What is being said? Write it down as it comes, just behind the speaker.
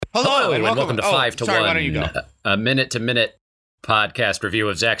Hello, and welcome to 5 to 1, why don't you go? a minute-to-minute podcast review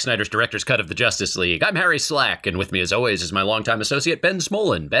of Zack Snyder's director's cut of the Justice League. I'm Harry Slack, and with me, as always, is my longtime associate, Ben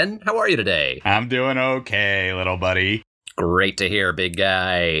Smolin. Ben, how are you today? I'm doing okay, little buddy. Great to hear, big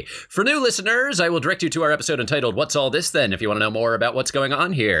guy. For new listeners, I will direct you to our episode entitled What's All This Then, if you want to know more about what's going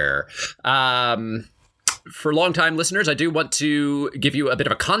on here. For longtime listeners, I do want to give you a bit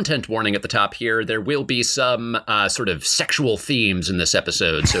of a content warning at the top here. There will be some sort of sexual themes in this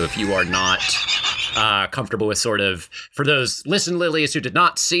episode, so if you are not comfortable with sort of, for those listen lilies who did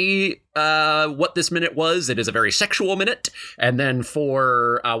not see what this minute was, it is a very sexual minute. And then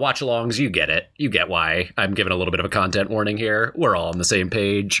for watch-alongs, you get it. You get why I'm giving a little bit of a content warning here. We're all on the same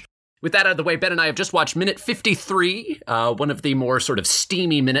page. With that out of the way, Ben and I have just watched minute 53, one of the more sort of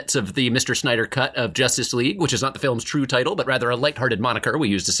steamy minutes of the Mr. Snyder cut of Justice League, which is not the film's true title, but rather a lighthearted moniker we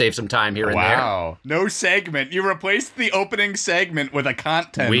use to save some time here and there. Wow. No segment. You replaced the opening segment with a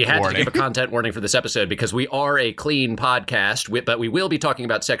content warning. We had to give a content warning for this episode because we are a clean podcast, but we will be talking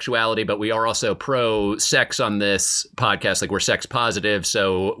about sexuality, but we are also pro-sex on this podcast. Like, we're sex positive,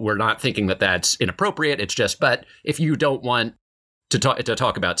 so we're not thinking that that's inappropriate. It's just, but if you don't want to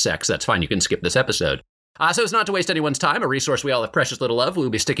talk about sex, that's fine. You can skip this episode. So as not to waste anyone's time, a resource we all have precious little of, we'll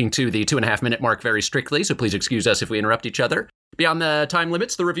be sticking to the 2.5 minute mark very strictly, so please excuse us if we interrupt each other. Beyond the time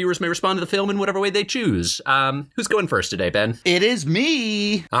limits, the reviewers may respond to the film in whatever way they choose. Who's going first today, Ben? It is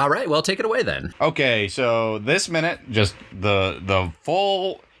me. All right, well, take it away then. Okay, so this minute, just the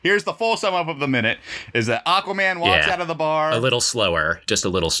full... Here's the full sum up of the minute, is that Aquaman walks out of the bar. A little slower, just a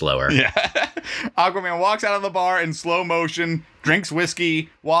little slower. Yeah. Aquaman walks out of the bar in slow motion, drinks whiskey,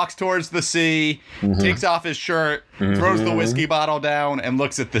 walks towards the sea, takes off his shirt, throws the whiskey bottle down, and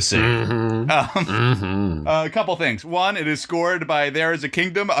looks at the sea. A couple things. One, it is scored by There Is a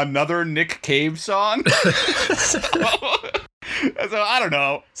Kingdom, another Nick Cave song. So I don't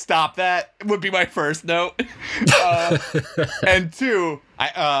know. Stop that would be my first note. And two,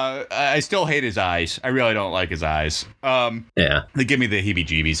 I still hate his eyes. I really don't like his eyes. They give me the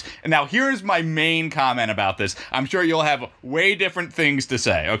heebie-jeebies. And now here's my main comment about this. I'm sure you'll have way different things to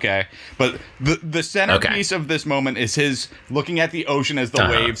say. Okay, but the centerpiece of this moment is his looking at the ocean as the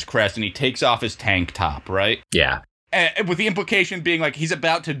waves crest, and he takes off his tank top. Right? Yeah. And with the implication being like he's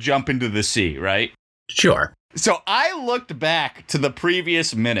about to jump into the sea. Right? Sure. So I looked back to the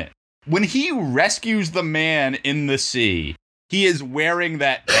previous minute. When he rescues the man in the sea, he is wearing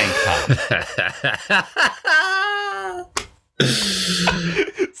that tank top.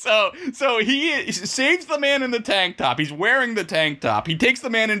 So he saves the man in the tank top. He's wearing the tank top. He takes the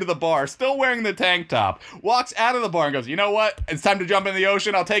man into the bar, still wearing the tank top, walks out of the bar and goes, you know what? It's time to jump in the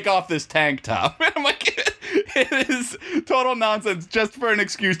ocean. I'll take off this tank top. And I'm like, it is total nonsense just for an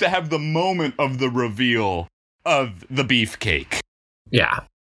excuse to have the moment of the reveal of the beefcake. Yeah.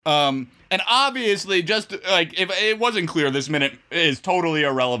 And obviously, just like if it wasn't clear, this minute is totally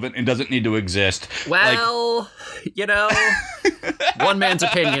irrelevant and doesn't need to exist. Well, you know, one man's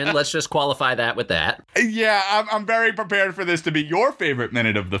opinion. Let's just qualify that with that. Yeah, I'm very prepared for this to be your favorite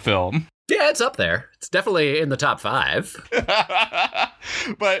minute of the film. Yeah, it's up there. It's definitely in the top 5.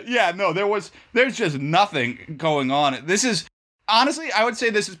 But yeah, no, there's just nothing going on. This is, honestly, I would say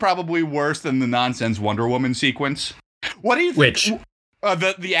this is probably worse than the nonsense Wonder Woman sequence. What do you think? Which?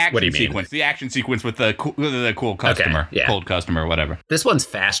 The action sequence. The action sequence with the cool customer. Okay, yeah. Cold customer, whatever. This one's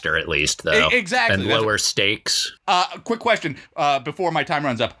faster, at least, though. Exactly. And lower stakes. Quick question, before my time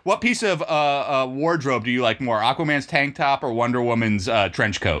runs up. What piece of wardrobe do you like more? Aquaman's tank top or Wonder Woman's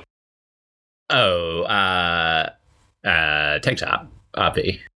trench coat? Oh, tank top,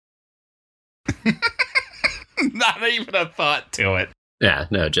 obvi. Not even a thought to it. Yeah,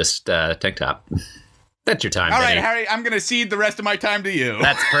 no, just tank top. That's your time. All right, Harry, I'm going to cede the rest of my time to you.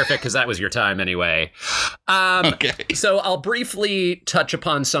 That's perfect, because that was your time anyway. Okay. So I'll briefly touch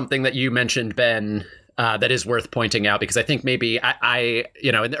upon something that you mentioned, Ben, that is worth pointing out, because I think maybe I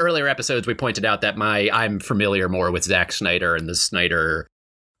in the earlier episodes, we pointed out that I'm familiar more with Zack Snyder and the Snyder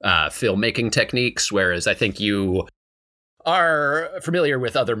filmmaking techniques, whereas I think you are familiar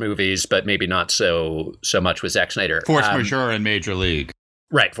with other movies, but maybe not so much with Zack Snyder. Force majeure in Major League.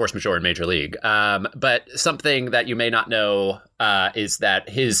 Right, force majeure in Major League. But something that you may not know is that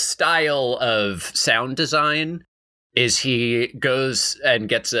his style of sound design is he goes and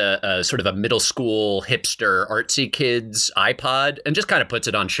gets a sort of a middle school hipster artsy kid's iPod and just kind of puts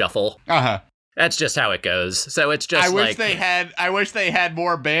it on shuffle. Uh-huh. That's just how it goes. So it's just I wish they had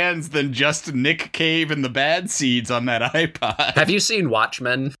more bands than just Nick Cave and the Bad Seeds on that iPod. Have you seen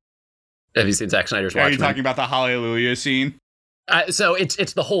Watchmen? Have you seen Zack Snyder's Watchmen? Are you talking about the Hallelujah scene? So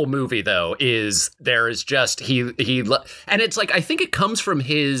it's the whole movie though. There is just and it's like I think it comes from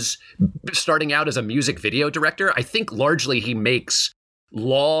his starting out as a music video director. I think largely he makes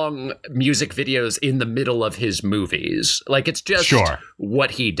long music videos in the middle of his movies. Like it's just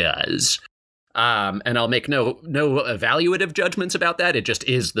what he does. And I'll make no evaluative judgments about that. It just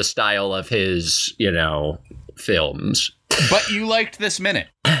is the style of his, films. But you liked this minute.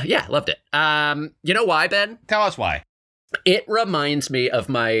 Yeah, loved it. You know why, Ben? Tell us why. It reminds me of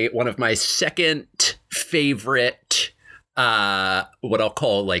one of my second favorite what I'll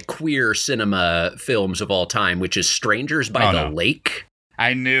call like queer cinema films of all time, which is Strangers by the Lake.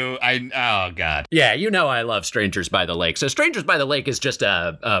 Oh, God. Yeah, I love Strangers by the Lake. So Strangers by the Lake is just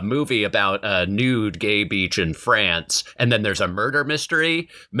a movie about a nude gay beach in France, and then there's a murder mystery.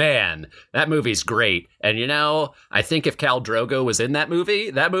 Man, that movie's great. And, I think if Khal Drogo was in that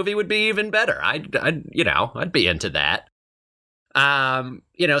movie would be even better. I'd be into that.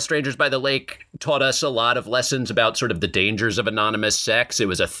 Strangers by the Lake taught us a lot of lessons about sort of the dangers of anonymous sex. It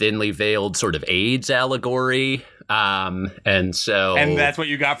was a thinly veiled sort of AIDS allegory. And that's what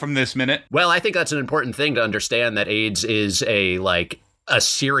you got from this minute? Well, I think that's an important thing to understand, that AIDS is a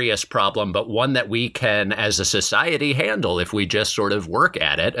serious problem, but one that we can as a society handle if we just sort of work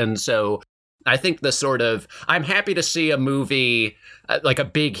at it. And so I think I'm happy to see a movie like a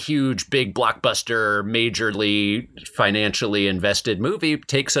big blockbuster, majorly financially invested movie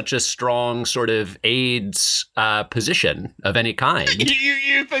take such a strong sort of AIDS position of any kind.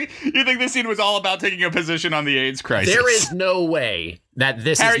 You think this scene was all about taking a position on the AIDS crisis? There is no way that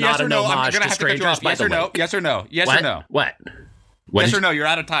this Harry, is not an homage to Strangers by the Lake. Yes or no? Yes or no? What? Yes or no? You're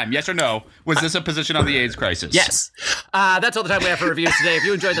out of time. Yes or no? Was this a position on the AIDS crisis? Yes. That's all the time we have for reviews today. If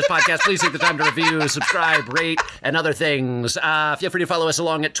you enjoyed this podcast, please take the time to review, subscribe, rate, and other things. Feel free to follow us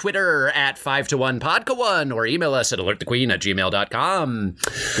along at Twitter at 5to1podca1 or email us at alertthequeen@gmail.com.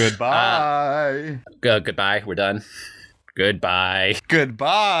 Goodbye. Goodbye. We're done. Goodbye.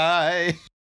 Goodbye.